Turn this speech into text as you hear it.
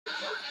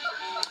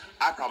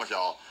I promise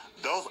y'all,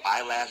 those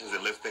eyelashes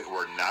and lipstick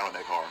were not on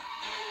that car.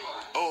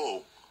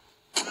 Oh.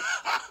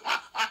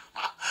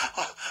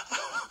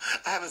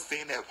 I haven't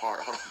seen that part.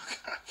 Hold on.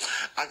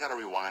 I gotta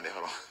rewind it.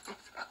 Hold on.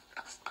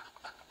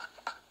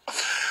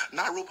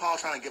 Not RuPaul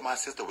trying to get my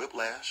sister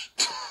whiplash.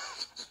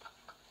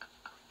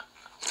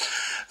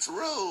 It's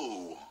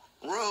Ru.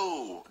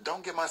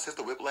 Don't get my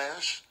sister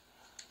whiplash.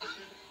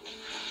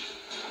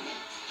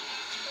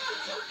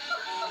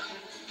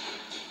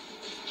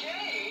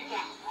 Jane.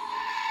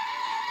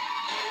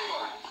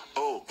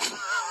 Oh.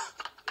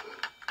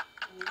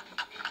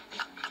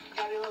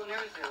 Got me a little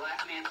nervous there. The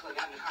last man who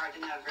got in the car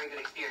didn't have a very good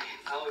experience.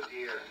 Oh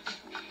dear.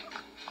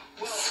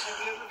 Well,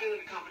 have you ever been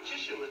in a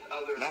competition with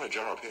other... Not a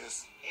jar of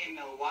piss. In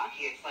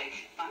Milwaukee, it's like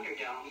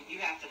Thunderdome. You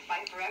have to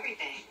fight for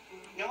everything.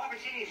 No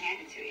opportunity is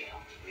handed to you.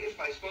 If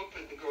I spoke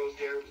with the girls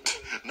there...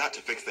 Not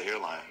to fix the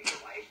hairline.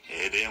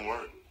 It didn't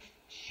work.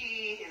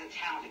 She is a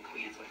talented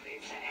queen, is what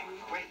they'd say.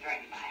 We're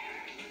threatened by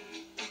her.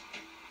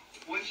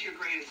 What's your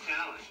greatest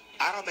talent?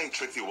 I don't think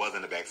Trixie was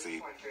in the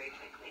backseat. Very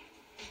quickly.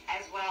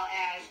 As well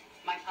as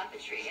my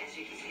puppetry, as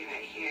you can see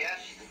right here.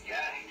 Yes, she's a star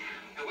right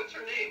now. And what's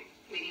her name?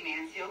 Minnie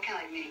Mansfield, kind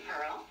of like Minnie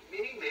Pearl.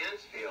 Minnie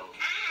Mansfield.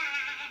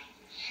 Ah!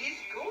 She's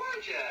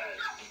gorgeous.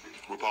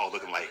 RuPaul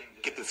looking like,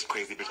 get this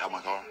crazy bitch out of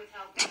my car. You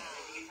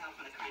can tell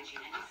from the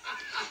crunchiness.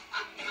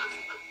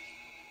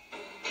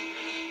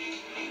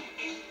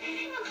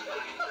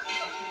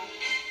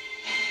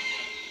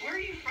 Where are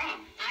you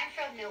from? I'm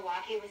from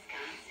Milwaukee,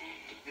 Wisconsin.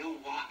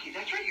 Milwaukee?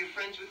 That's right, you're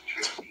friends with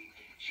Trixie.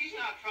 She's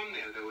not from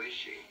there, though, is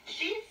she?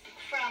 She's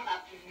from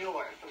up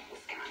north of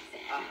Wisconsin.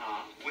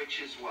 Uh-huh.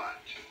 Which is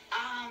what?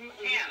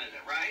 Canada,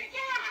 right?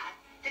 Yeah,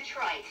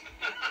 Detroit.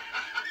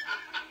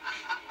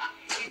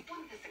 You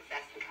want the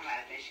success to come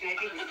out of Michigan. I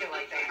think we still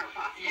like that.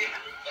 Yeah.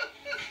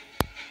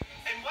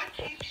 And what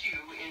keeps you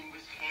in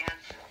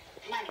Wisconsin?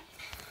 Money.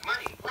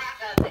 Money?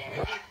 Laugh up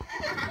there.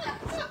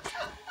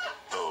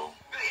 Oh.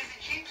 Is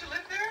it cheap to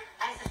live there?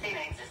 I sustain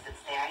an existence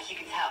there, as you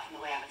can tell from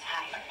the way I'm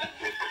attired.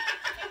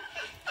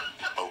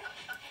 Oh.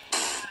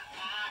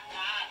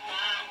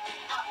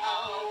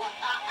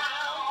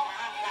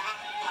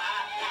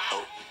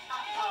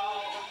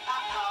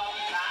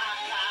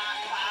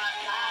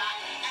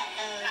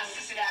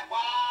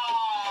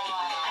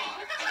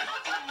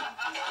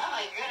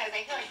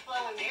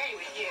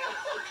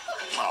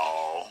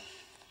 Oh.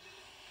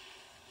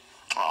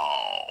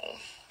 Oh.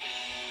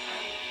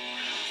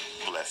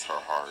 Bless her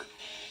heart.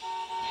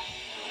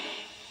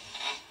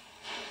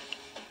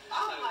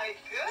 Oh my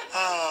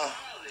goodness.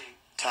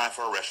 Time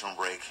for a restroom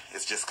break.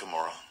 It's just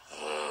Kimura.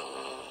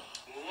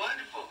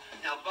 Wonderful.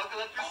 Now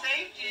buckle up for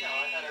safety. No,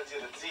 I gotta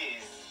do the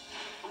T's.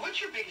 What's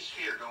your biggest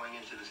fear going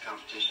into this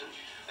competition?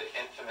 The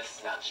infamous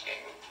snatch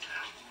game.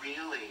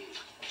 Really?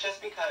 Just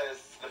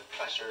because the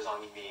pressure is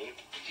on me.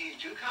 Do you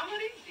do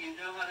comedy? Do you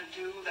know how to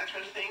do that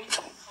kind of thing?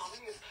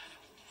 Comedy is kind of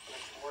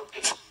like more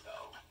bitchy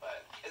though,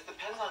 but it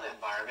depends on the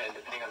environment and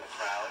depending on the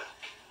crowd,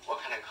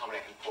 what kind of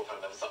comedy I can pull from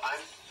them. So I'm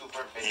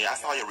super bitchy. Yeah, I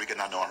saw Eureka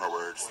not knowing her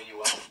words. Pull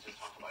you up and just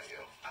talk about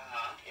you.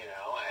 You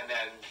know, and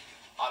then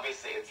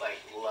obviously it's like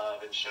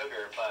love and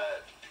sugar,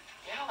 but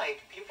yeah,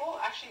 like people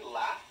actually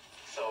laugh.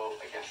 So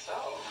I guess so.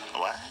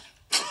 What?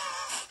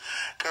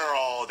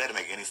 Girl, that didn't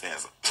make any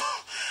sense.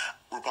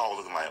 RuPaul was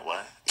looking like,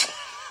 what?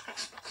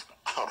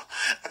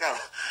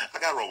 I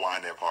gotta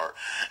rewind that part.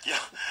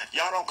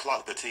 Y'all don't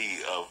clock the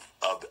tea of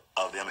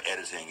them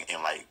editing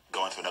and like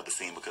going to another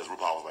scene because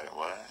RuPaul was like,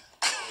 what?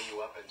 Pull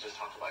you up and just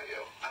talk about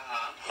you.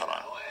 Hold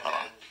on. And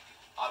then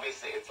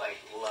obviously it's like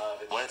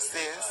love and What's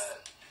sugar, this?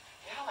 but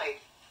yeah,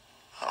 like.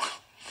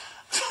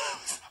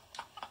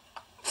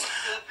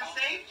 For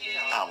safety.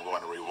 I'm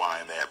going to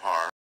rewind that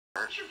part.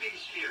 What's your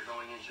biggest fear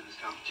going into this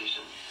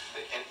competition?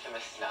 The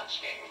infamous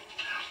snatch game.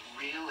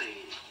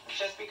 Really?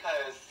 Just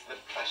because the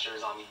pressure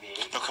is on me.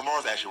 No,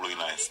 Kimura's actually really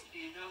nice.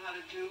 Do you know how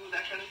to do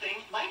that kind of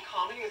thing? My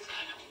comedy is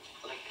kind of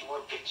like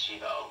more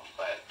bitchy though,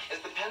 but it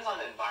depends on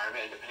the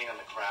environment and depending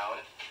on the crowd,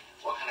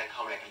 what kind of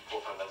comedy I can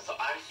pull from them. So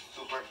I'm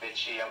super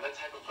bitchy. I'm the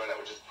type of girl that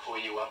would just pull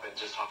you up and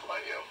just talk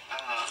about you.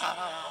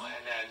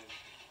 And then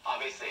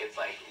obviously it's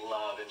like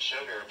love and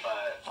sugar,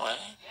 but What?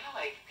 yeah,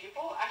 like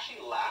people actually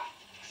laugh.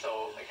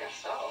 So I guess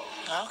so.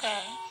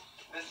 Okay.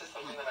 This is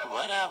something that I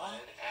Whatever.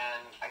 wanted,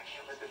 and I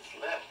can't let it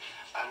slip.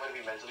 I'm going to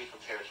be mentally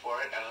prepared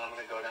for it, and I'm going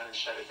to go down and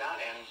shut it down,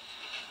 and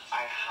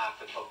I have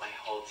to put my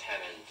whole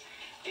 10 in.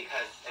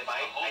 Because if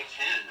I... The whole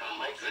 10? Oh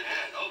my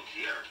goodness. Oh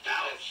dear.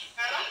 Ouch.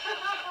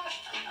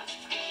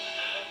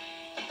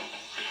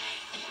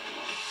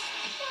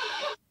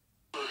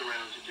 Float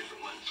around to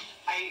different ones.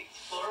 I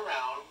float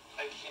around,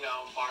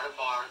 bar to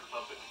bar,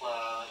 club to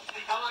club.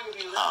 How long have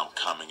you lived? I'm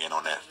coming in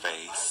on that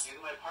face. You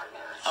my partner.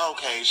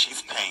 Okay,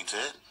 she's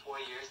painted. 4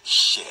 years.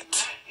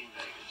 Shit. In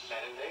Vegas.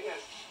 Met in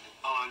Vegas.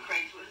 On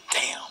Craigslist.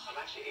 Damn. I'm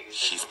actually 86.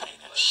 She's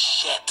painted.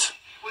 Shit.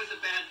 Was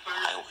it bad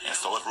first? And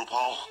so is RuPaul.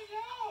 I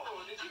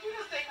know. Did you do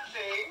the same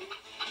thing?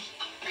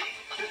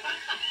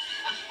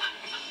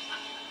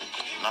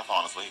 Not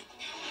falling asleep.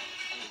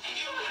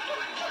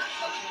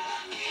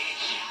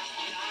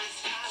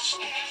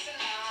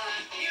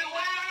 You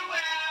wear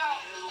well.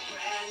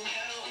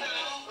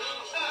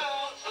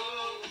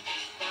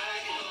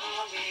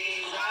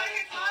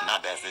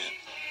 That's it.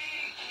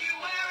 You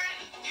wear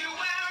it, you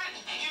wear it,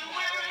 you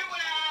wear it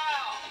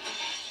well.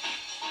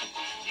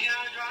 Do you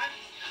know how to drive?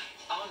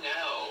 Oh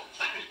no.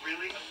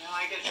 Really? No,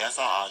 I get. Yeah, I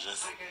saw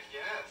Aja's.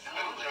 Yes. I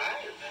don't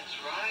drive. That's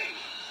right.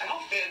 I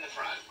don't fit in the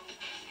front.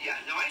 Yeah.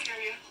 No, I hear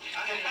you.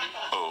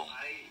 Oh.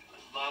 I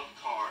love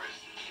cars.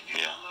 Do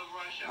you Yeah. love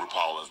Rush Hour?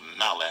 RuPaul is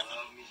not I laughing.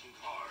 love me some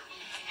cars.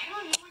 I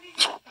don't know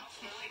anything about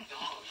them. They're like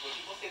dogs. When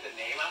people say the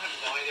name, I have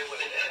no idea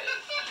what it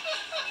is.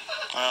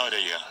 Oh,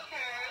 there you go.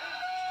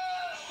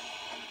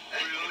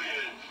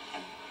 Brilliant.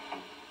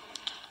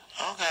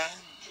 Okay.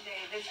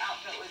 Today, this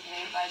outfit was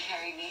made by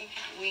Terry Meek.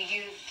 We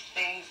use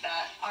things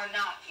that are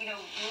not,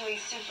 really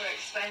super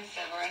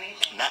expensive or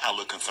anything. Now I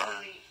look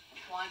concerned. Really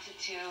wanted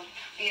to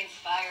be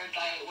inspired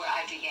by where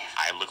I began.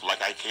 I look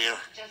like I care.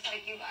 Just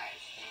like you guys.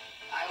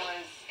 I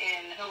was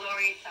in the Lower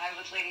East Side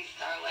with Lady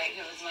Starlight,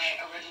 who was my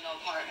original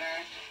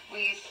partner.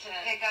 We used to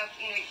pick up,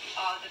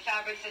 the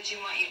fabrics that you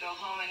want. You go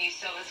home and you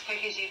sew as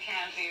quick as you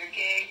can for your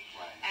gig.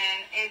 Right. And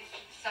it's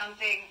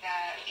something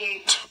that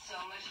gave me so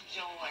much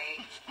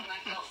joy when I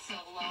felt so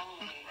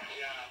lonely.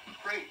 Yeah.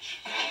 Preach.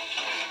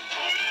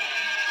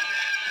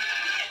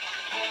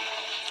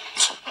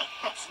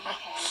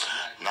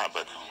 Not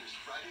but home.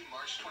 Friday,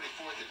 March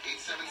 24th at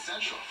 8/7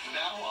 Central.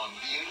 Now on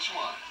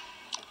VH1.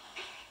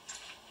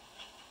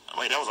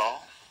 Wait, that was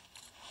all?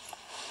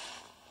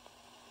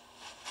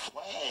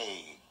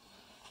 Wait.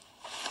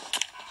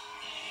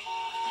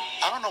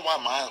 I don't know why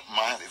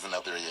mine isn't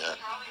up there yet.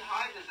 Charlie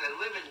Hyde is that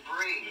live and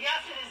breathe.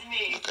 Yes, it is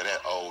me. Look at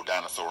that old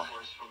dinosaur. Of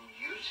course, from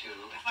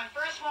YouTube. My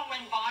first one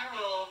went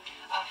viral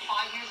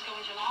 5 years ago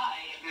in July.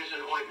 There's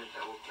an ointment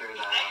that will clear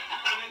that up.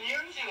 I'm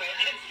immune to it.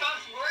 It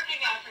stops working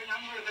after a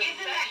number of Isn't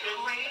that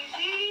sessions.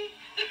 crazy?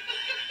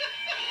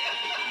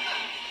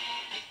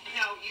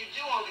 Now, you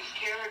do all these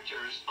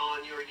characters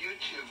on your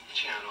YouTube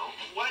channel.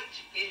 What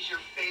is your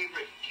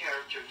favorite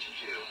character to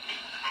do?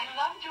 I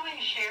love doing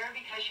Cher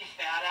because she's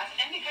badass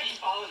and because she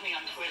follows me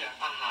on Twitter.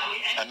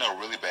 I know,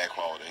 really bad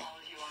quality.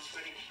 Follows you on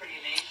Twitter. It's pretty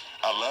amazing.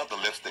 I love the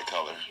lipstick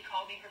color. She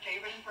called me her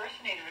favorite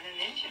impersonator in an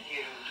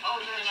interview. Oh,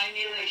 And I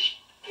nearly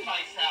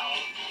myself.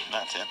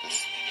 Not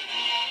Tempest.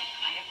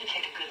 I have to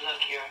take a good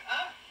look here.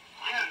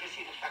 I need to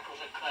see the freckles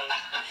up close.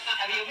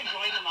 Have you ever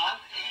joined them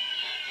up?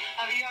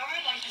 Have you ever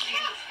like to see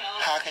the spell?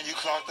 How can you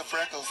clock the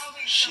freckles?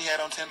 She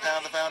had on 10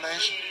 pounds of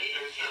foundation.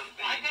 There's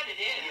something. I bet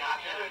it is. Yeah, I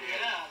bet it is.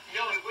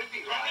 No, it would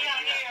be Let right. me out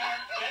Yeah. here.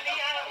 Let me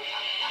out.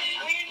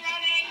 Queen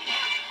running.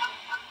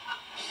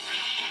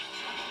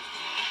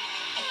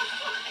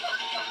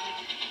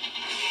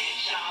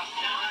 Shop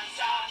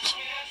non-stop.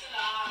 It's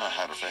long. Not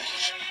how to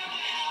face.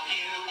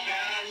 You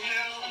can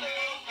do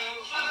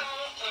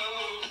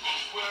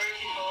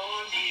working for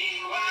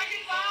me,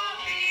 working for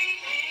me.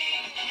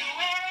 You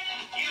wear it,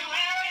 you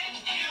wear it,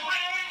 you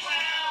wear it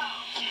well.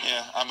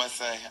 Yeah, I must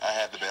say, I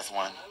had the best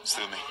one.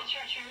 Sue me. The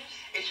chartreuse.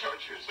 It's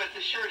chartreuse, but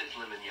the shirt is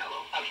lemon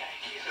yellow. Okay.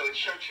 So it's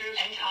chartreuse.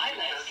 And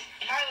tieless.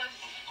 Tieless,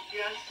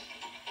 yes.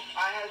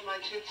 I had my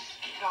toots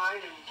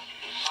tied and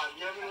I've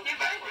never looked You're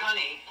very backwards.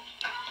 funny.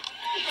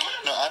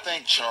 No, I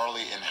think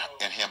Charlie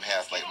and him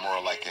has like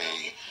more like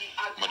a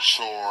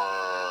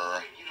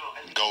mature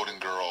Golden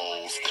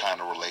Girls kind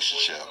of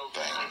relationship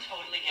thing. I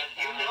totally get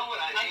that. You know what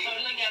I mean.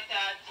 totally get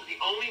that. So the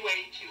only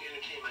way to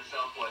entertain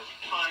myself was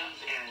puns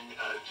and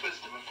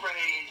twist of a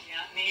phrase.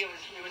 Yeah, me, it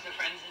was the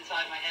friends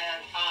inside my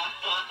head.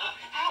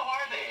 How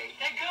are they?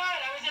 They're good.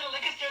 I was in a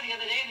liquor store the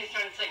other day and they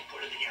started saying,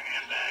 put it in your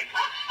handbag.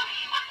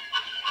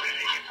 Put it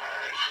in your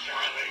purse,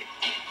 Charlie.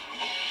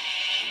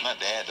 Not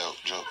dad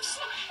jokes.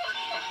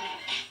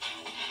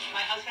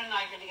 My husband and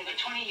I have been together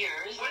 20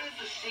 years. What is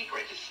the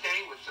secret to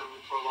staying with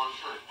someone for a long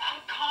time?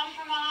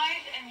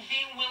 Compromise and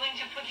being willing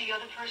to put the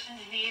other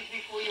person's needs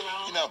before your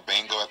own. You know,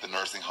 bingo at the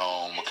nursing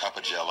home, a cup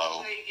of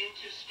Jello. Way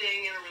into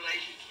staying in a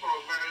relationship for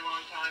a very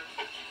long time.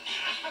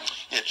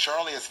 Yeah,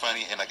 Charlie is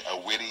funny in like a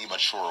witty,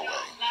 mature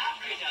way.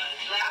 Laughter does.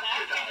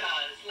 Laughter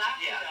does.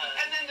 Laughter Yeah. does.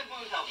 And then the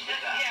booze helps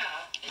with that.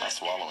 Yeah. Not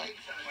swallowing.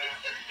 Somewhere.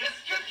 The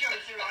strip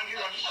joints around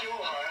here, I'm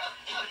sure.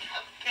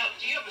 Now,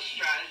 do you have a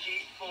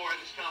strategy for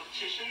this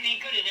competition?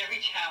 Be good in every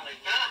challenge.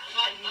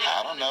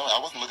 I don't know. I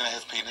wasn't looking at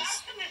his penis.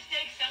 That's the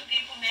mistake some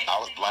people make. I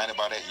was blinded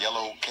by that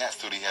yellow cat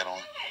suit he had on.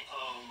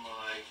 Oh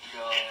my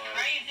God. It's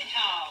crazy,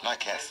 Tom.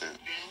 Not cat Has suit. it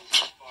been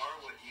so far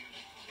what you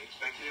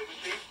expected it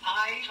would be?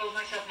 I told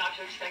myself not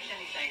to expect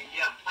anything.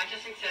 Yeah. I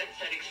just said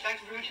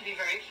expect Rue to be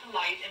very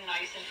polite and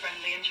nice and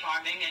friendly and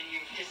charming, and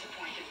you've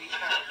disappointed me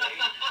terribly.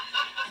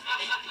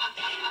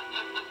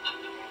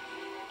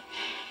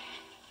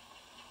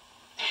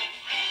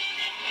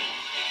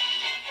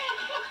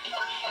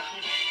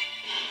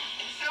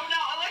 So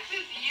now,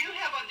 Alexis, you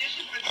have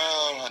auditioned for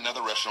Oh,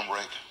 another restroom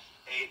break.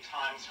 8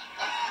 times.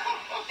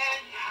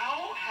 And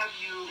how have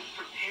you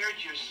prepared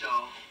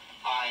yourself?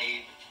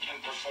 I can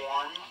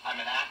perform. I'm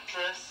an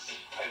actress.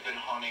 I've been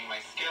honing my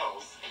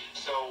skills.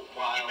 So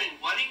while You've been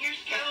whatting your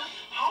skills?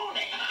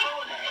 honing.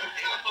 Oh,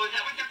 is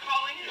that what they're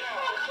calling it?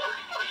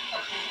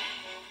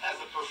 As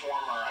a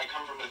performer, I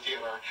come from the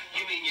theater.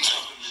 You mean you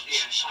come from the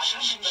dance?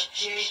 come from the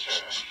theater.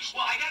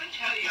 Well, I gotta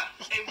tell you,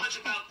 it was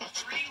about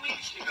 3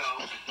 weeks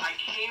ago I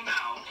came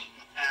out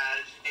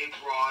as a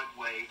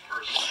Broadway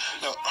person.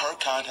 No, her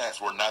contacts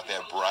were not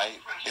that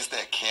bright. It's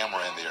that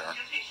camera in there.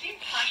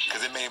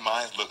 Because it made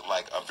mine look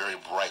like a very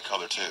bright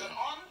color, too. But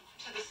on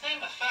to the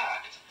same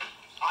effect,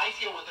 I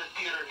feel what the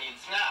theater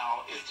needs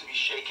now is to be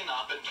shaken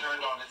up and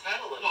turned on its head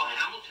a little. Well,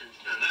 Hamilton's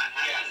done that,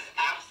 hasn't Yes, it?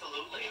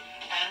 absolutely.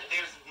 And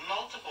there's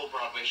multiple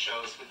Broadway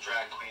shows with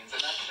drag queens,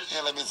 and that's just...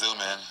 Yeah, let me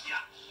zoom in. Yeah.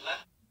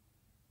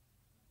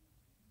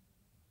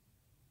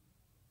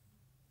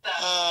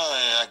 Oh,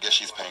 yeah, I guess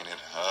she's painted.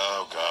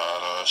 Oh,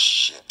 God, oh,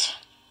 shit.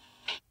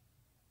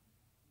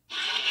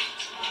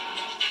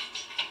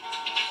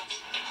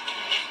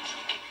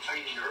 Are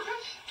you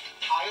nervous?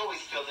 I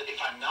always feel that if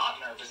I'm not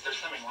nervous, there's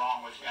something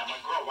wrong with me. I'm like,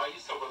 girl, why are you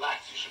so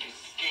relaxed? You should be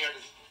scared.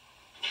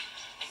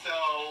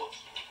 So,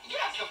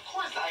 yes, of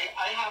course, I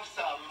have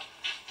some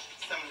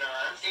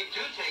nerves. It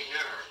do take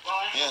nerve.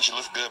 Well, Yeah, she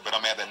looks good, but I'm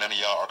mad that none of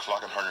y'all are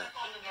clocking her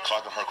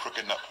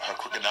crooked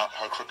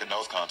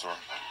nose contour.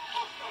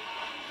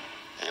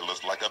 It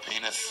looks like a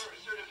penis. You're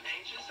sort of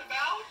anxious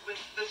about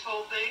with this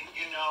whole thing?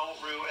 you know,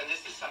 Rue, and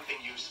this is something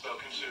you've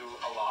spoken to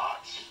a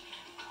lot.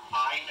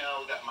 I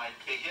know that my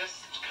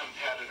biggest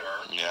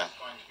competitor Yeah. is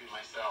going to be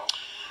myself.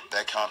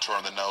 That contour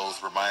on the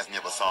nose reminds me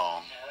of a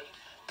song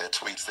that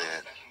Tweet said.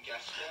 Second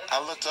guess this. I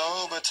looked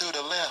over to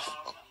the left.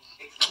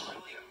 It's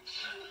brilliant. And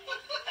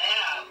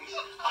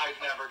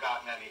I've never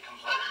gotten any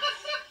complaints.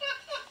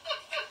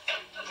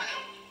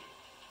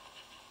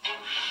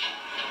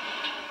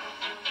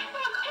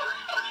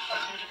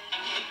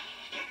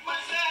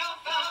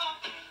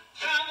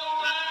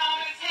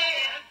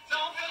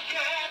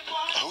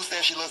 Who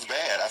said she looks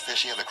bad? I said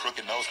she has a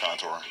crooked nose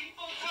contour.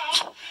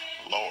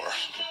 Lord,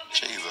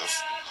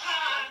 Jesus.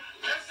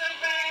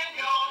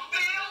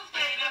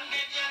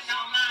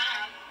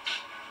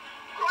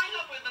 Growing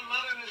up with a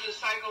mother who's a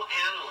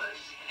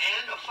psychoanalyst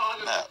and a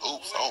father... Nah,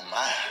 oops, oh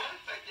my. What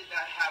effect did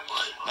that have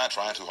on you? Not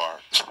trying too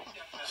hard.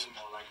 Definitely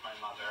more like my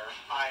mother.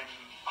 I'm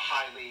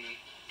highly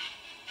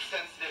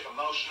sensitive,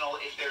 emotional.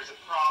 If there's a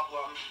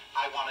problem,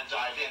 I want to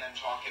dive in and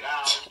talk it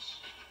out.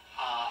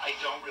 I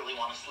don't really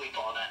want to sleep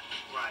on it.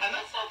 Right. And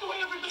that's not the way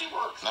everybody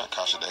works. Not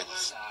Kasha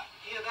Davis.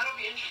 Yeah, that'll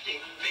be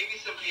interesting. Maybe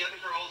some of the other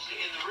girls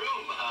in the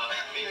room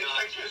may not.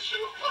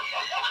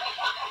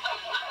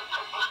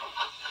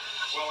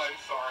 Well, I'm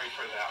sorry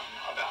for them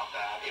about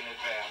that in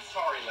advance.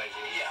 Sorry, ladies.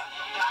 Yeah.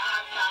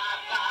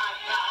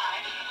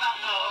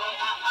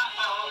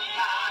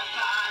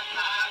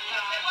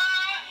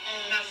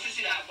 Now,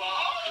 sissy, that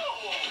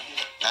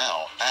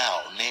Ow,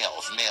 ow,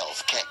 nails,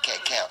 cat,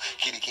 cow,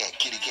 kitty cat,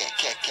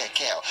 cat,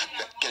 cow,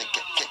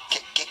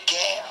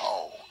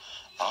 cow.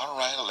 All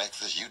right,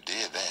 Alexis, you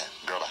did that.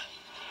 Girl, bye.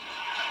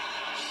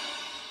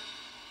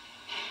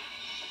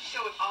 So,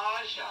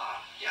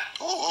 Aja.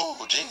 Yeah.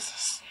 Ooh,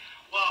 Jesus.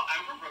 Well,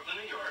 I'm from Brooklyn,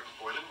 New York,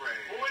 born and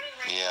raised. Born and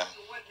raised. Yeah. So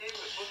what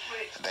neighborhood? What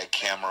place? That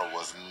camera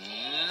was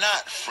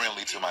not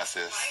friendly to my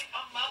sis. Right,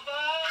 a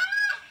mother.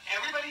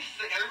 Everybody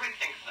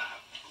thinks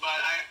that, but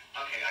I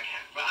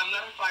can't. But I'm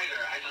not a fighter.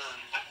 I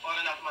fought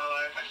enough in my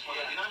life. I just want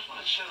to, I just want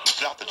to chill.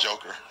 Not the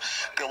Joker.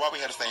 Girl, why we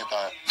had the same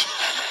thought?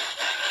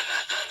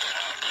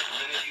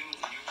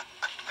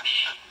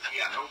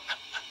 Yeah, nope.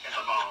 It's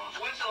a bomb.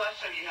 When's the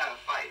last time you had a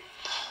fight?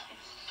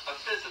 A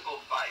physical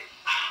fight?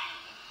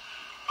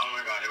 Oh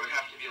my God, it would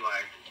have to be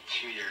like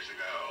 2 years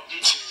ago.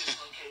 Did you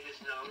dislocate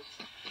his nose?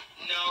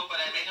 No,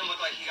 but I made him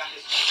look like he got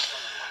his face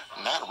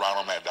done. Not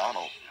Ronald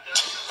McDonald. It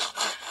was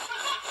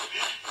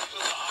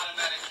an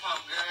automatic pump,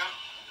 girl.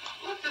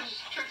 Look,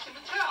 there's Trixie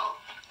Mattel.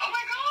 Oh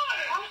my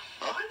God! How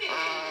funny.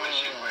 What's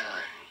she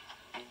wearing?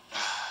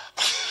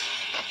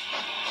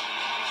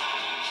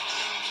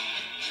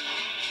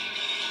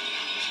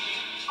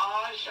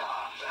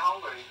 Aja. How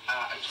old are you?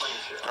 I'm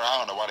 22. Girl,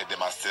 I don't know why they did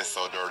my sis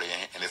so dirty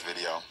in this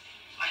video.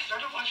 I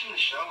started watching the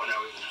show when I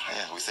was in high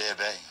school. Yeah, we said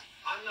they.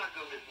 I'm not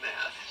good with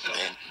math. So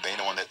They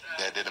the one that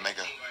did the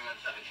makeup. going on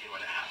 17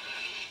 when it happened.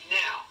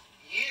 Now,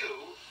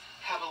 you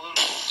have a little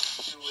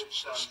to do with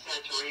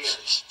Santeria.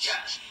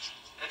 Yes.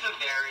 It's a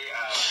very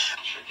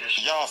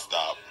traditional... Y'all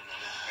stop.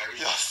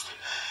 Very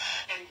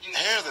And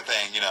Here's the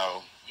thing,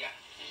 Yeah.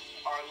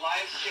 Are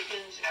live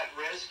chickens at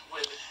risk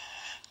when...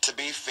 to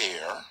be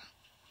fair,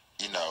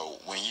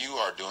 when you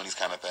are doing these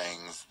kind of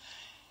things,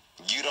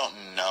 you don't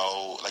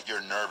know, like,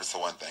 you're nervous for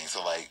one thing.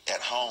 So, like,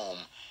 at home,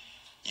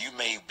 you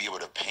may be able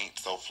to paint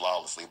so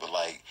flawlessly, but,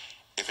 like,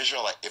 if it's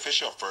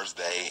your first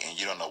day and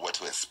you don't know what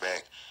to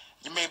expect,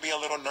 you may be a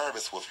little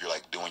nervous with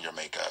doing your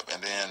makeup.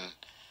 And then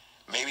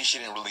maybe she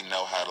didn't really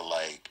know how to,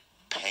 like,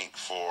 paint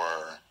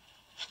for,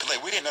 because,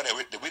 like, we didn't know that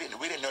we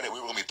didn't know that we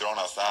were going to be thrown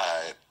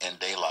outside in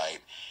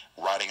daylight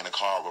riding in a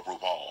car with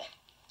RuPaul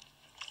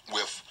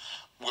with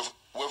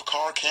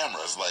car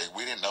cameras. Like,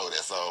 we didn't know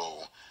that.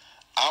 So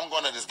I'm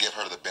going to just give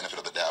her the benefit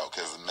of the doubt,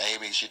 because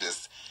maybe she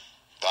just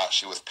thought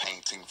she was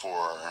painting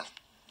for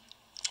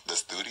the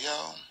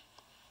studio.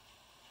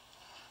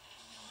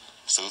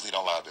 Susie,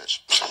 don't lie, bitch.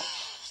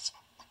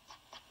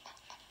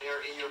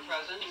 They're in your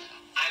presence?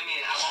 I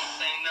mean, I won't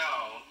say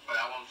no, but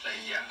I won't say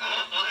yes.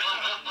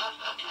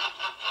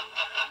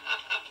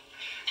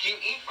 Do you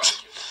eat fried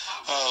chicken?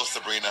 Oh,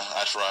 Sabrina,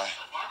 I try.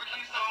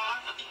 Barbecue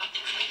sauce?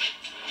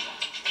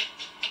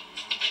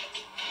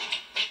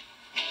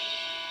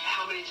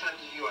 How many times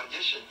have you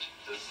auditioned?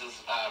 This is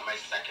my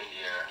second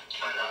year.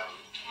 But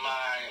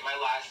my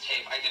last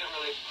tape, I didn't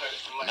really put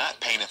much. Not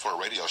painting for a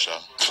radio show.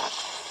 I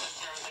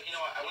was like, you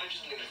know what? I want to do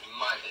something that's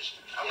my vision.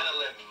 I want to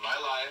live my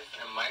life,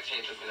 and my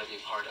tape is going to be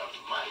part of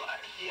my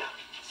life. Yeah.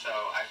 So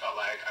I felt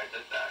like I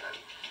did that, and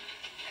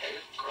hey,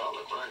 girl,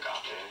 look what I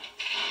got, man.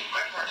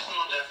 My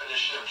personal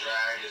definition of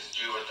drag is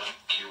do what the f***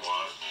 you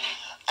want.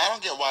 I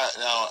don't get why.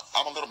 Now,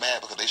 I'm a little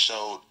mad because they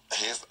showed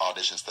his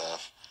audition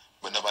stuff,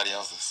 but nobody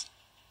else's.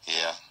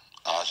 Yeah,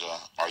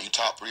 Aja, are you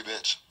top 3,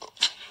 bitch?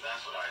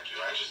 That's what I do.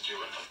 I just do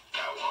what the f***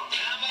 I want.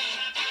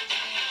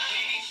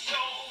 She's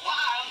so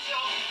wild, so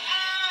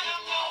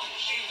animal.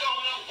 She's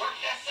gonna work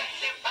that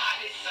sexy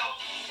body so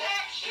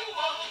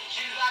sexual.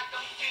 She's like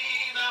a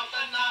female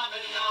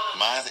phenomenon.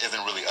 Mine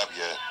isn't really up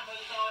yet.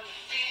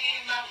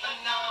 Female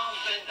phenomenon.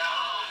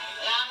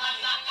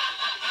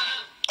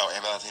 Oh,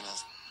 and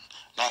Valentina's.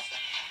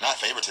 Not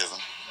favoritism.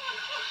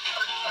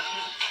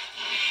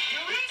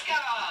 Eureka!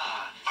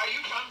 Are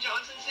you from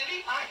Johnson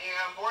City? I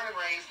am. Born and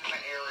raised in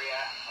the area.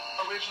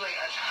 Originally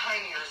a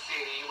tinier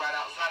city right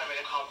outside of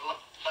it called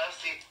Love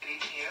City,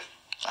 Tennessee.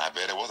 I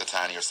bet it was a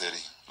tinier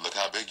city. Look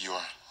how big you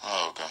are.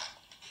 Oh, God.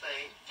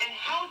 And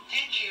how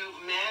did you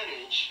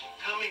manage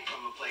coming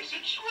from a place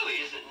which really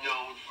isn't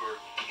known for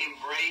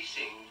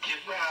embracing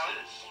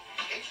differences?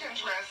 It's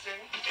interesting.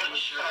 It I'm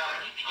was sure.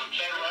 fun. I'm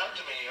They sure.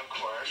 loved me, of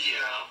course. Yeah.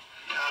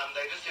 You know?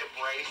 They just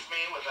embraced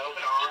me with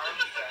open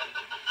arms, and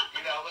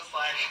you know, it was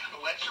like,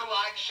 let your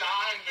light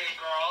shine, big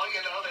girl.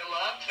 You know, they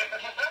loved it.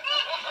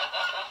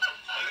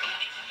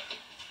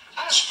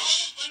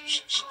 Honestly,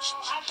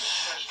 girl, I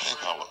just Hey,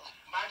 Paula.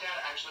 my dad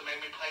actually made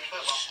me play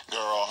football.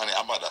 Girl, honey,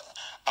 I'm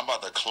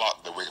about to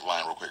clock the wig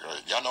line real quick.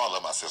 Y'all know I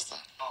love my sister.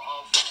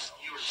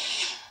 You were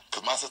thinking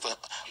Cause my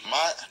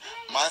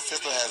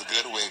sister has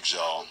good wigs,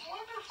 y'all.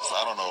 So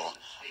I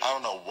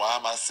don't know why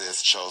my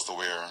sis chose to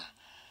wear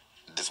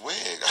this wig.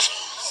 the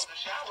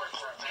showers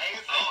were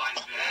amazing. Oh, I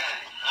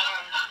bet.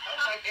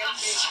 It's like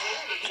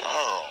MVP.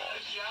 Girl.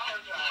 Shower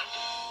time.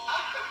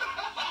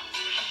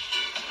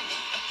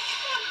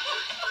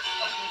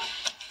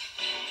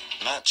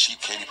 Not cheap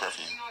Katy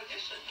perfume. You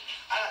auditioned.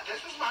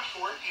 This is my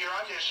 4th year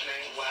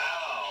auditioning.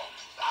 Wow.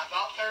 I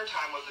thought 3rd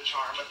time was the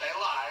charm, but they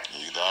lied.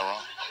 You darn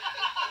wrong.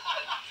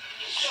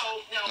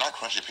 So now, Not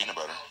crunchy peanut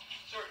butter.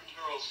 certain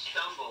girls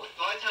stumble. A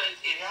lot of times,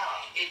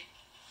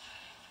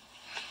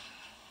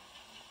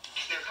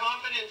 their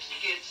confidence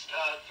gets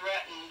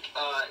threatened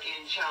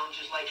in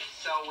challenges like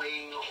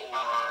sewing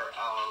or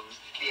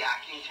the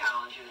acting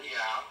challenges. Yeah.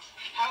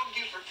 How do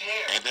you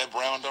prepare? Ain't that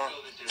brown, to dark?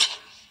 know the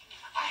difference?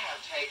 I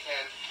have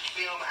taken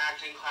film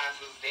acting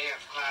classes,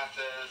 dance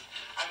classes.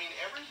 I mean,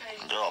 everything.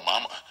 Girl,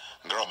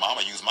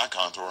 mama used my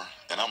contour,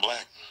 and I'm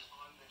black.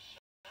 On the show.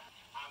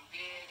 I'm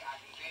big,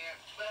 I can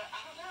dance, but I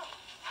don't know.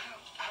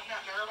 I'm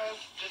not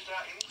nervous just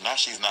about anything. Now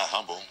she's not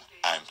humble.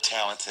 I'm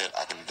talented.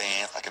 I can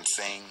dance. I can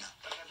sing.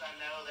 Because I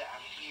know that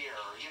I'm here.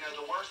 You know,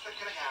 the worst that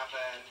could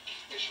happen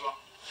is you.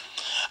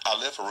 I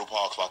live for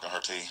RuPaul clocking her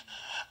tea.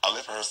 I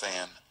live for her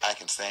saying, I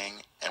can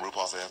sing, and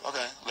RuPaul says,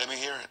 okay, let me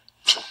hear it.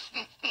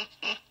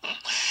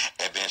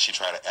 And then she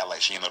tried to act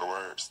like she didn't know the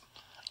words.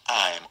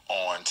 I'm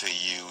on to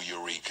you,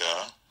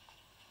 Eureka.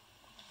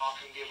 All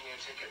can give me a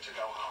ticket to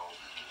go home.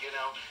 You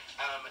know,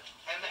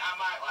 and I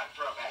might like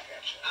throw it back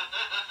at you.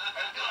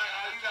 And be like,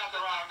 oh, you got the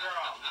wrong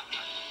girl.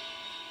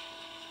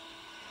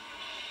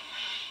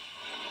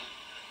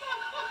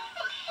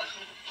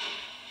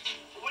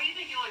 What do you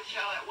think you'll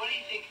excel at? What do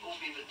you think will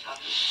be the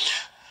toughest?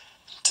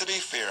 To be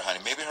fair, honey,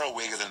 maybe her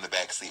wig is in the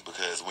back seat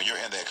because when you're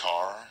in that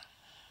car,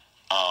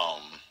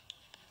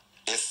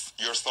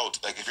 you're so,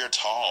 like, if you're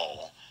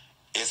tall,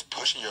 it's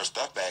pushing your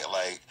stuff back.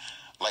 Like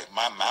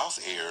my mouse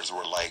ears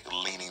were like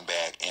leaning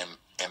back and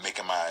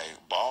making my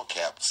ball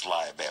cap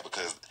slide back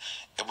because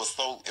it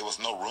was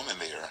no room in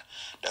there.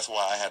 That's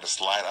why I had to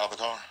slide out of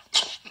the car.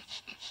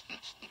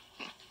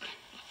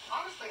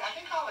 Honestly, I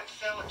think I'll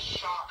excel at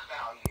shock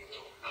value.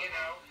 You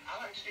know,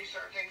 I like to do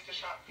certain things to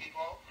shock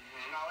people.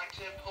 And I like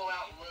to pull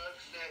out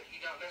looks that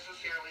you don't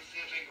necessarily see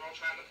a big girl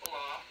trying to pull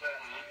off. But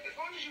as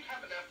long as you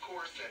have enough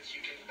core sense, you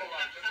can pull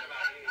off just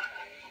about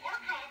anything. Or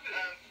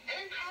confidence.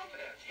 And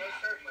confidence, most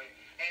certainly.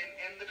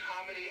 And the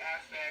comedy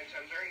aspect,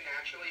 I'm very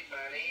naturally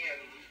funny.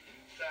 And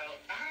so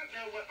I don't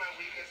know what my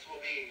weakness will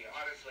be,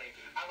 honestly.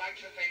 I like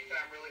to think that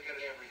I'm really good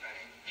at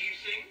everything. Do you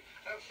sing?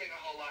 I don't sing a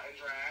whole lot in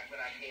drag, but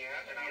I can,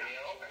 and I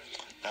will.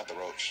 Not the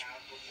roach. I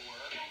have before.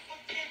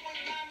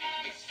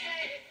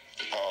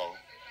 Oh.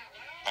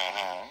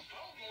 Uh-huh.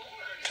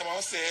 Come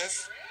on,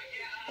 sis.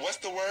 What's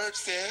the word,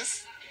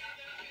 sis?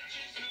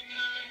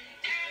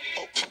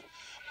 Oh.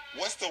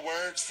 What's the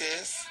word,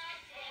 sis?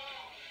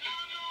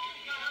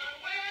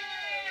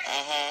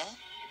 Uh-huh.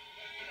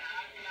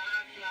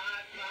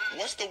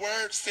 What's the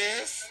word,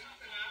 sis?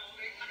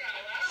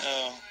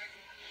 Oh.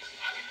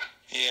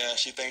 Yeah,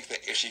 she thinks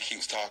that if she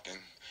keeps talking,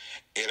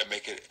 it'll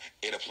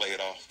play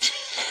it off.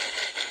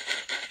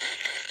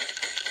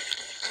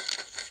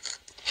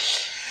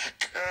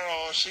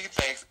 she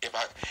thinks if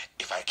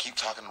I keep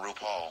talking to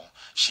RuPaul,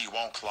 she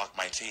won't clock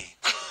my tea.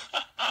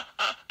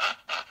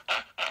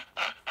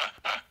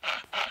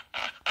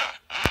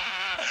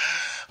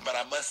 But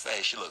I must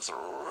say, she looks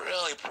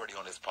really pretty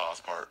on this pause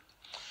part.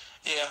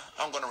 Yeah,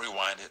 I'm gonna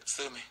rewind it.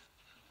 Sue me.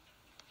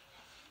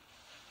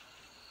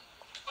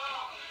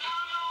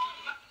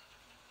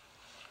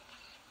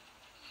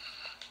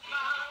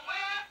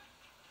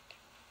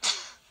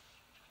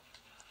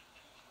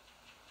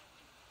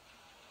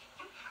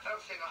 I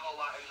don't sing a whole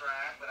lot in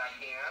drag, but I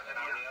can, and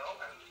I will.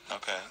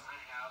 And Okay. I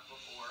have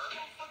before.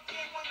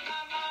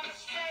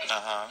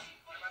 Uh-huh. Am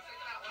I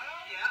singing out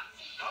loud? Yeah.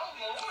 Oh,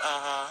 Lord.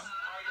 Uh-huh.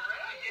 Are you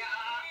ready?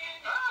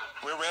 Yeah.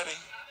 Ah. We're ready.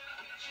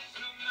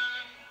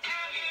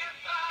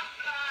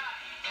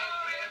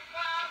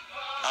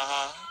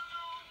 Uh-huh.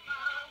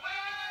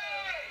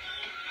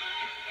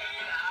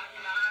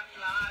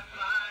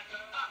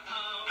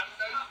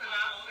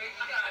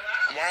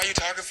 Why are you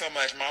talking so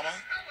much, Mama?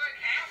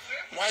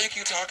 Why you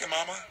keep talking,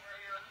 Mama?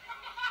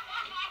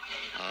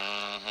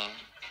 Mm-hmm.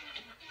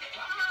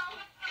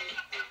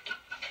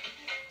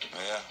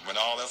 Yeah, when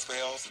all else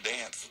fails,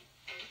 dance.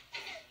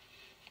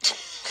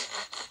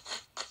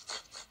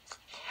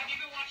 Have you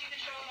been watching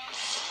the show at all?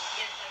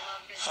 Yes, I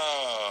love this.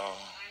 Oh.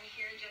 I'm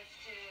here just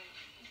to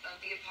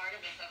be a part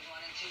of this. I've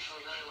wanted to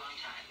for a really long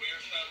time. We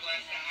are so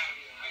blessed to have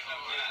you. I'm so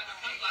blessed.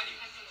 I'm glad you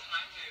had some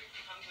time to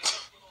come to the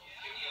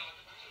studio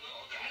with a bunch of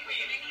little guys.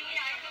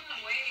 I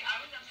couldn't wait. I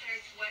was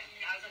upstairs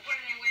sweating. I was like, what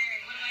are they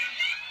wearing? What am I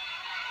doing?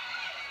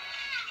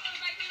 I was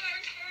like,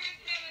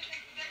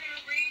 they're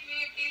gonna read me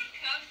if these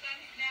cuffs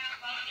unsnap.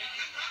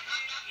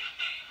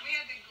 We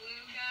had the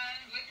glue gun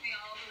with me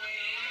all the way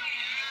over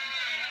here.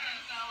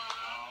 Nothing fell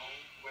off.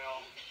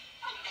 Well,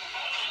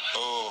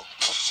 Oh.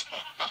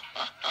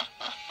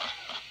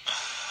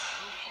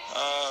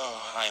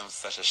 Oh, I am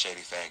such a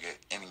shady faggot,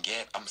 and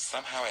yet I'm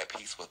somehow at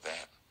peace with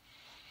that.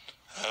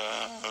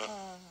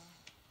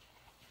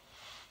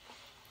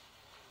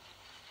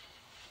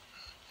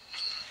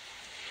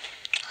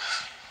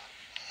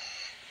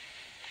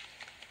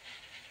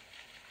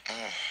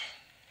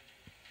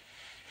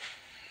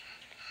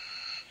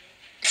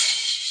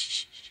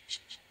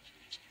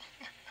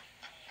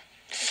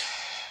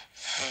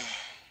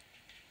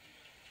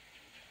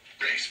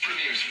 Race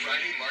premieres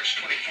Friday, March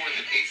 24th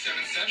at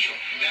 8/7 Central.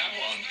 Now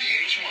on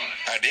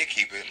VH1. I did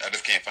keep it. I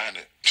just can't find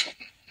it.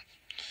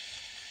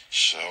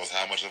 Shows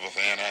how much of a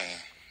fan I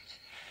am.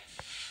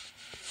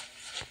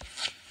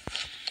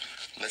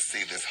 Let's see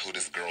who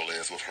this girl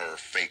is with her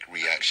fake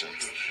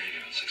reactions. Your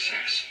failure and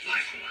success,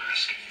 life will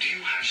ask, do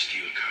you have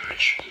steel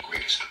courage, the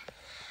greatest?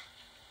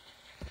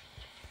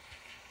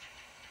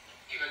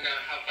 You don't know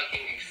how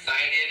fucking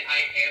excited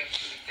I am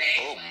today.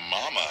 Oh,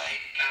 mama. I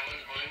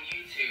found on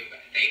YouTube.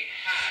 They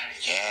had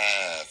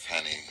Yes,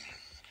 honey.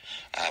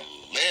 I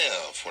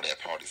live for that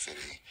Party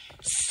City.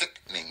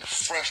 Sickening,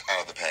 fresh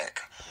out of the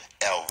pack.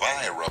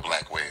 Elvira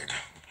Black Wig.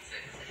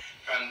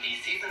 from the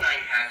season 9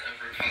 cast of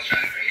RuPaul's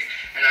Drag Race,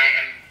 and I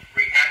am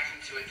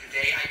reacting to it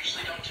today. I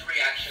usually don't do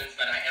reactions,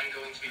 but I am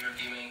going to be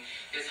reviewing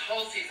this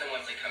whole season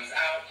once it comes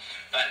out.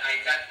 But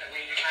I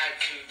definitely had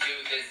to do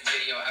this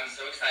video. I'm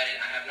so excited.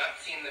 I have not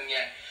seen them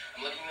yet.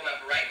 I'm looking them up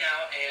right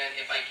now, and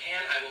if I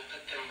can, I will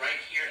put them right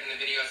here in the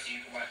video so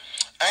you can watch.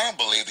 I don't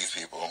believe these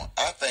people.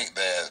 I think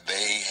that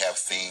they have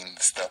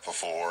seen stuff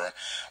before,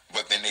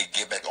 but then they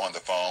get back on the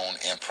phone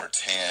and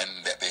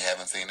pretend that they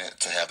haven't seen it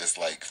to have this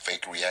like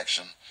fake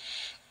reaction.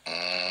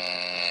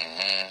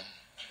 Mm-hmm.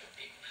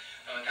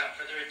 Without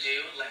further ado,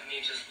 let me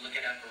just look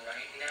it up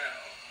right now.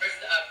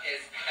 First up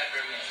is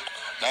Peppermint.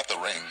 Not the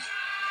ring.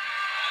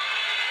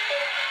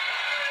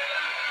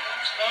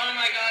 Oh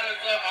my god,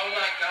 oh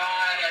my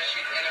god,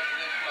 she's in a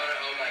blue kimono.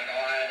 Oh my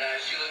god,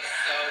 she looks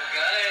so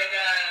good.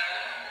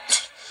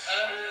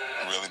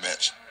 Really,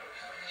 Mitch?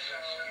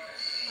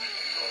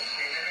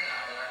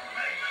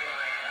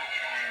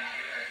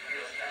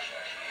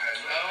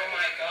 Oh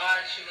my god,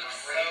 she looks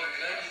so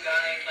good, you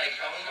guys. Like,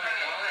 oh my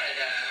god.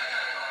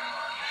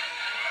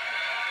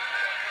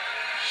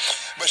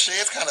 But she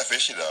is kind of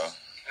fishy, though.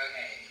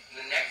 Okay,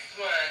 the next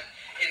one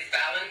is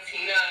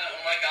Valentina.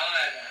 Oh my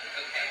god.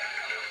 Okay.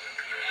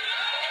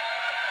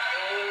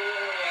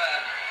 Oh,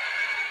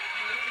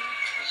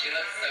 she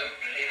looks so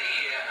pretty.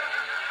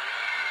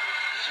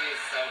 She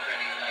is so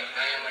pretty. Like,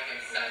 I am like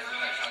obsessed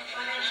with like how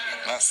beautiful she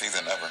is. Not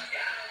season ever.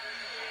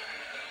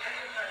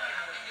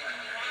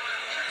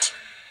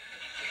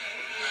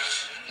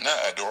 Not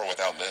adore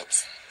without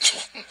lips.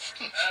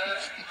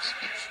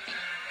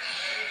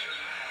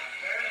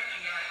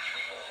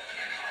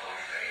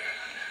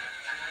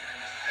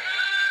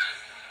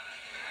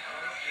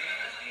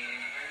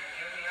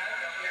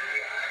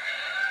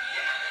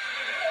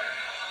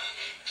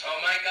 Oh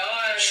my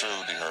god.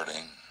 Truly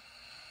hurting.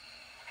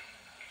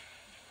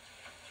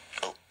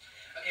 Oh,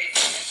 Okay,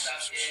 so next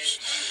up is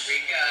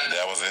Eureka.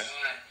 that was it?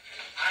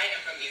 I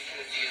am from East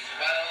Tennessee as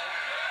well.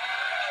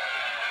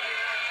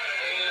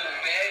 Ooh,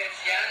 bitch,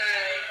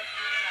 yes.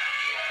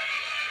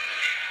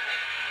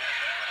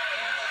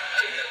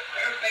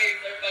 Her face,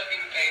 her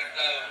fucking face,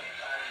 though.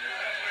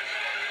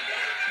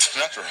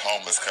 Not your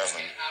homeless cousin.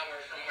 An hour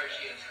from where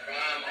she is from.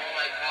 Oh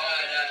my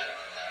god.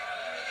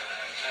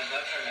 I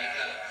love her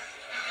makeup.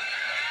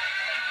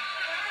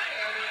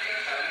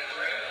 Come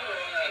through.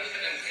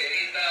 Twin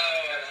Cities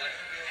though.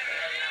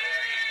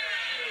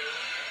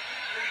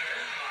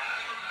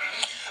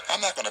 I'm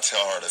not going to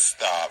tell her to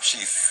stop.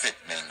 She's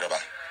sickening, girl.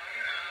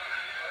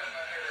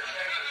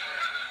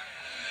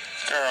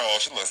 Girl,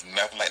 she looks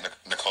nothing like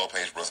Nicole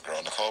Page Brooks,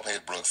 girl. Nicole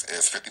Page Brooks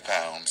is 50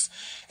 pounds,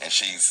 and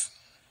she's,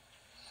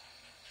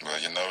 well,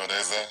 you know what it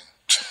is,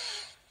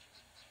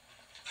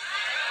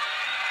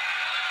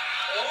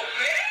 Oh,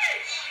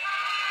 bitch!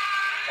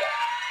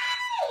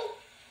 Woo!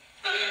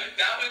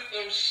 That was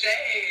some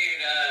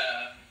shade.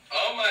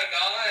 Oh my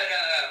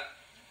god.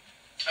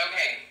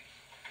 Okay.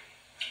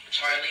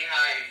 Charlie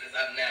Hides is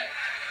up next.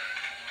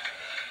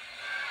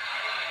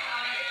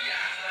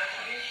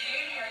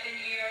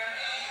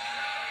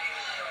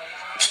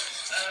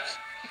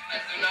 I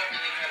do not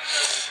really care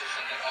for this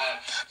at all.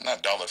 Not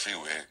Dollar Tree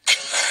wig.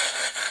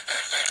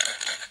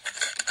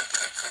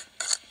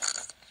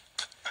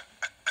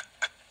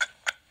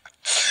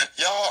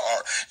 Y'all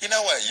are, you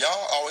know what?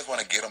 Y'all always want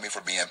to get on me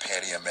for being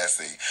petty and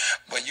messy.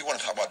 But you want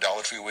to talk about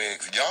Dollar Tree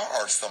wigs? Y'all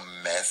are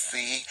some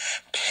messy,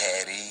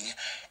 petty,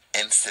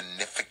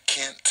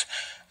 insignificant,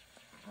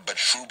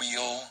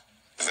 vitruvial.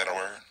 Is that a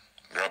word?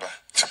 Girl, bye.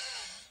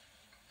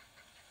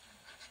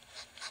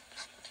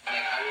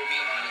 Like, I will be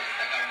honest,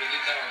 like, I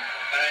really don't.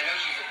 But I know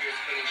she's a fierce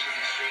queen and she's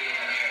extremely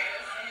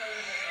hilarious.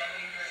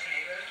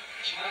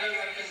 She really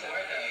like this more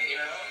though, you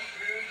know?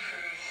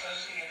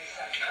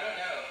 I don't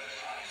know.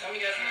 Tell me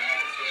guys in the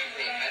comments what you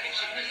think. I think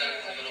she could have done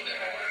this a little bit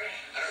more.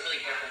 I don't really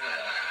care for her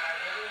though.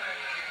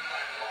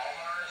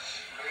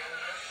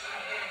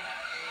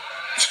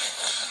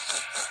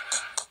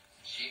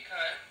 She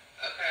cut.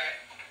 Okay.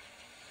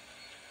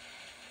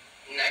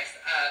 Next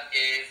up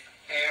is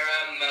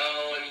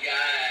Pheromone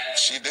Guy.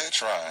 She did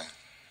try.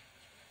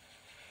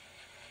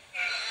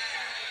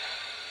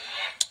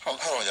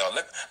 Hold on, y'all.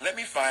 Let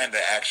me find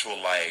the actual,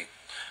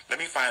 let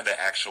me find the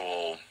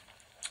actual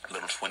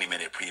little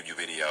 20-minute preview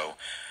video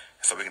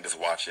so we can just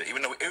watch it.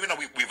 Even though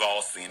we've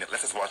all seen it,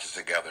 let's just watch it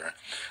together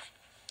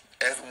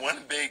as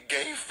one big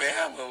gay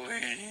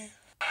family.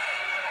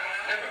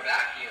 Never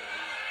vacuum.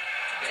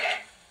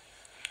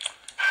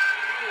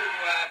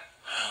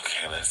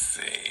 Okay, let's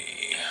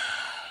see.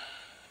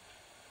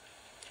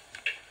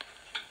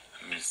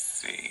 Let me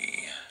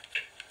see.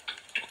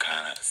 What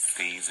kind of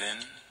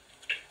season?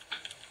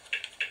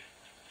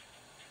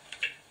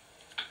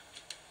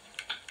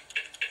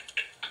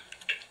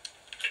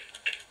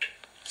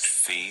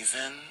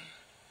 Season?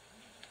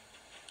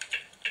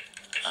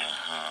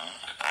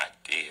 I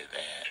did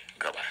that.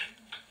 Girl, bye.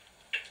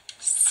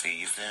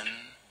 Season?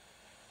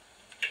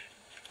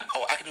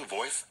 Oh, I can do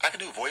voice? I can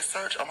do voice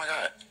search? Oh my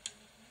god.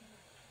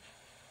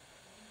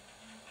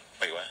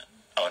 Wait, what?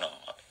 Oh, no.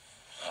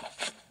 Oh.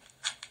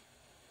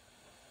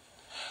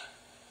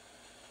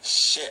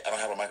 Shit, I don't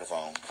have a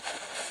microphone.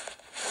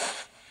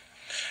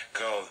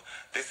 Girl,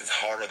 this is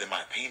harder than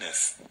my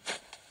penis.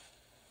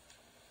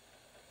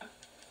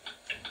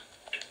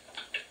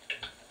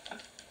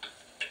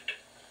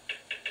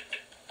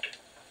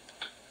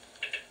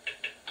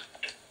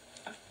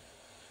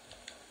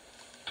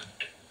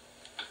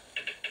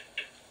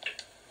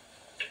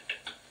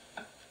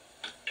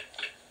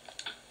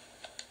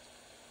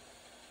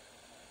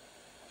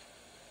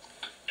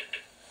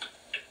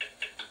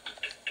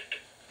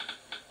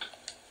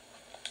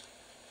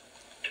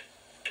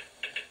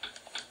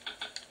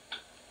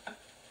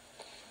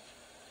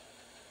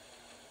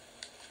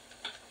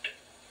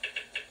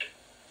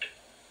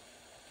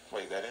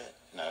 Wait, is that it?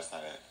 No, it's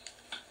not it.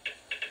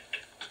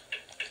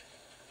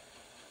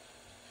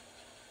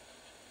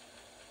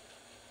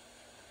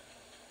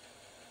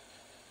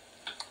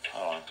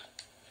 Hold on.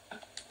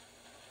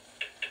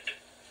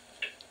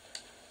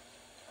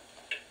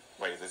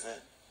 Wait, is this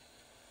it?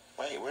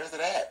 Wait, where's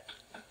it at?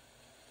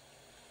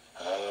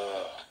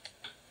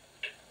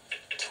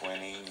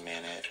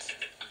 20-minute.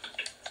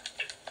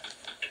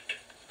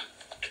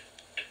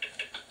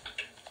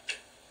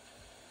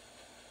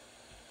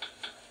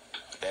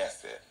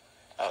 That's it.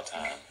 All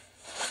time.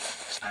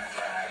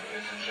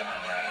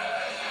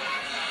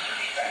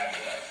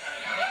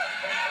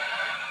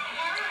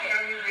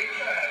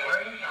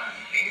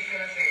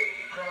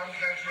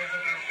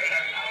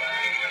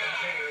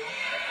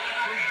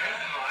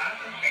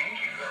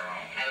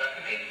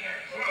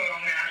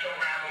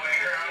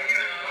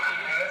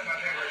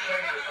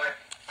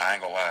 I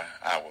ain't gonna lie,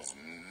 I was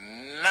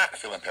not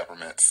feeling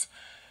peppermints.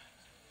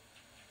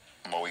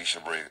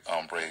 Moesha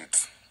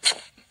braids.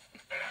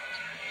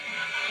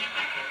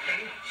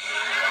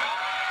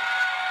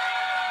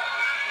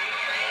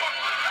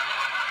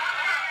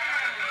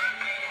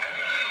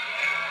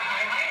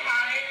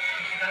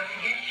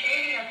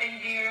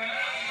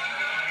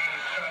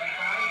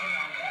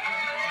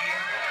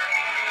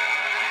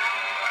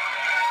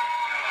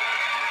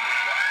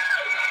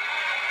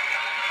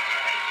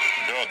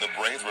 Girl, the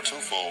braids were too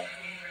full.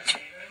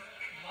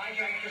 My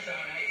drag persona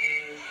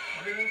is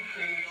rude,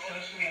 crude,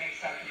 socially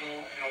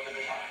unacceptable, and over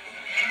the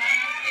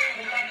top.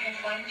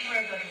 Why didn't you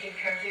wear like a big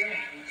pair of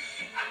earrings?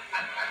 I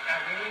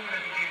really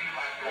wanted to give you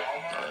like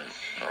Walmart.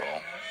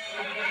 Girl.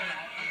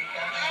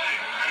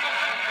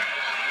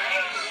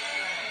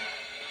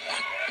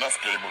 That's a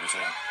scary movie too.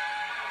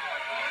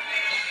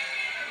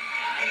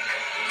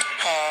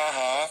 Ha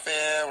ha,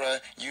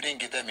 Farrah, you didn't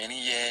get that many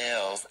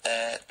yells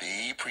at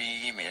the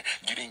premiere.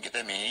 You didn't get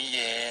that many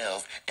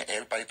yells, and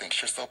everybody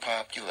thinks you're so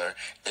popular.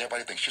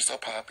 Everybody thinks you're so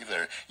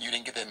popular. You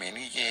didn't get that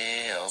many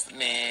yells.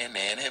 Nan,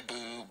 nan, and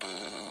boo,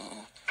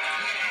 boo.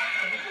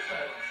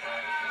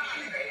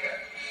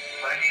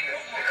 My name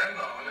is Sarah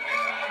Moan, and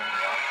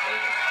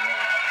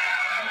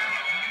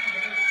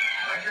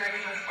my drag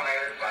is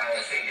inspired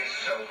by Vegas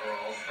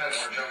showgirls. My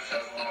wardrobe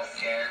shows a little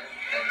skin,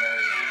 and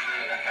there's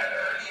usually a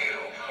header or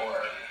two,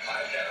 or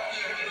 5 dead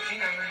ostriches. You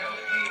never know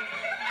with me.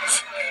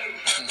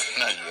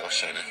 Not you,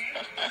 Shannon.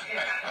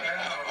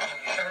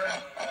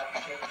 Sarah,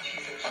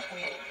 she's a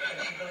queen, and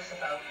she looks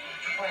about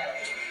 12.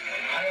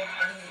 I am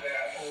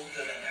underwear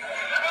older than her.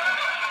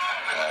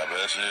 I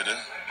bet you do.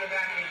 The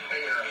vacuum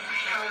cleaner.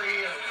 How are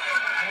you? I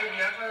have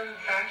never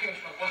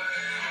vacuumed before.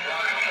 Well,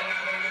 I'm coming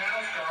to your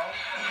house, girl.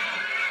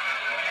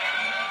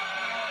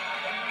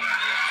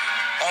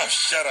 Oh,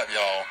 shut up,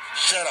 y'all.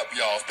 Shut up,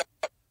 y'all.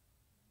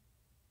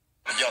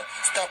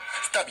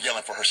 Stop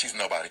yelling for her. She's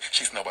nobody.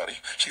 She's nobody.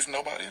 She's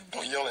nobody.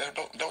 Don't yell at her.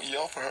 Don't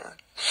yell for her.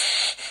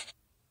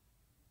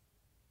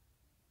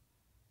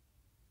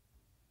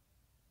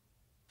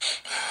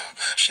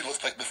 She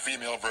looks like the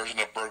female version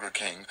of Burger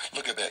King.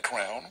 Look at that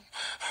crown.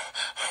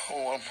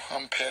 Oh,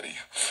 I'm petty.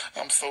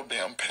 I'm so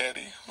damn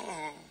petty.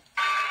 Ooh.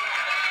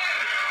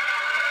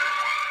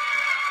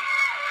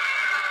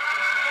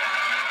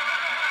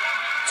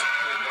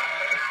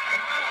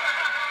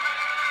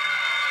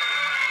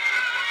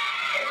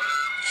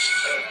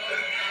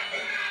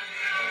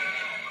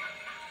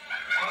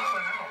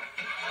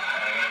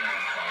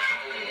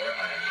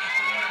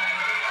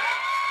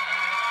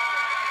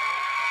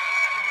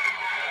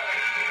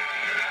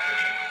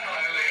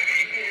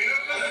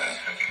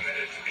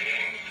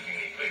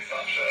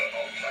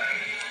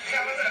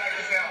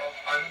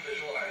 I'm a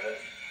visual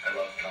artist. I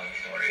love telling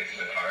stories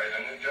with art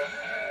and with drag.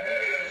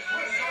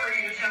 What story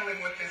are you telling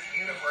with this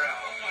unibrow?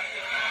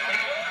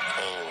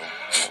 Oh.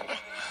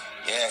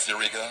 Yes,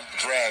 Eureka.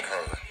 Drag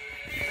her.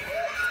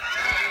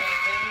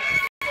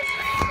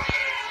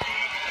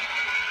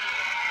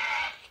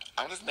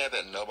 I'm just mad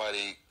that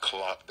nobody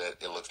clocked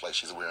that it looks like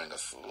she's wearing a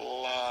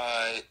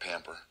slight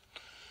pamper.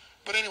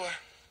 But anyway.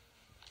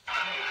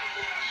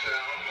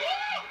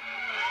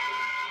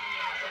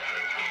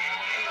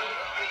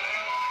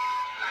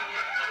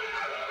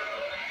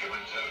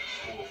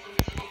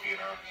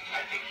 I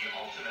think the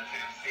ultimate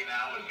fantasy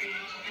now would be to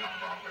be on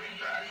Broadway and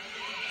drag.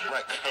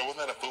 Right, wasn't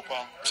that a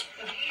football?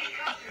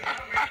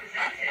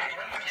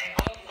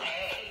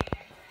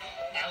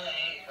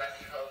 LA,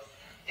 West Coast,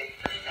 it's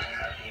the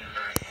center of the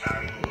universe.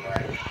 Sorry, New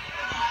York.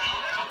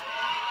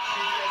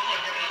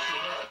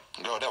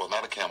 Girl, that was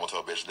not a camel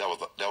toe, bitch. That was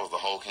the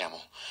whole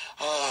camel.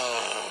 Memo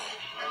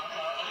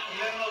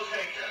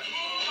taken.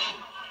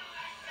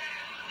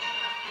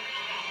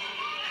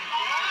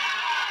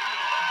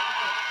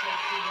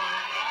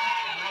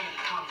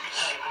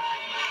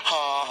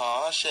 Ha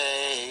ha,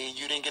 Shay,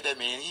 you didn't get that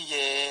many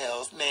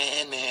yells.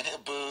 Nan, nan,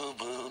 boo,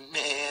 boo,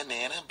 nan,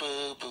 nan,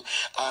 boo, boo.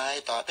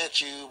 I thought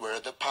that you were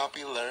the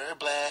popular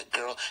black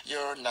girl.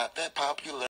 You're not that popular.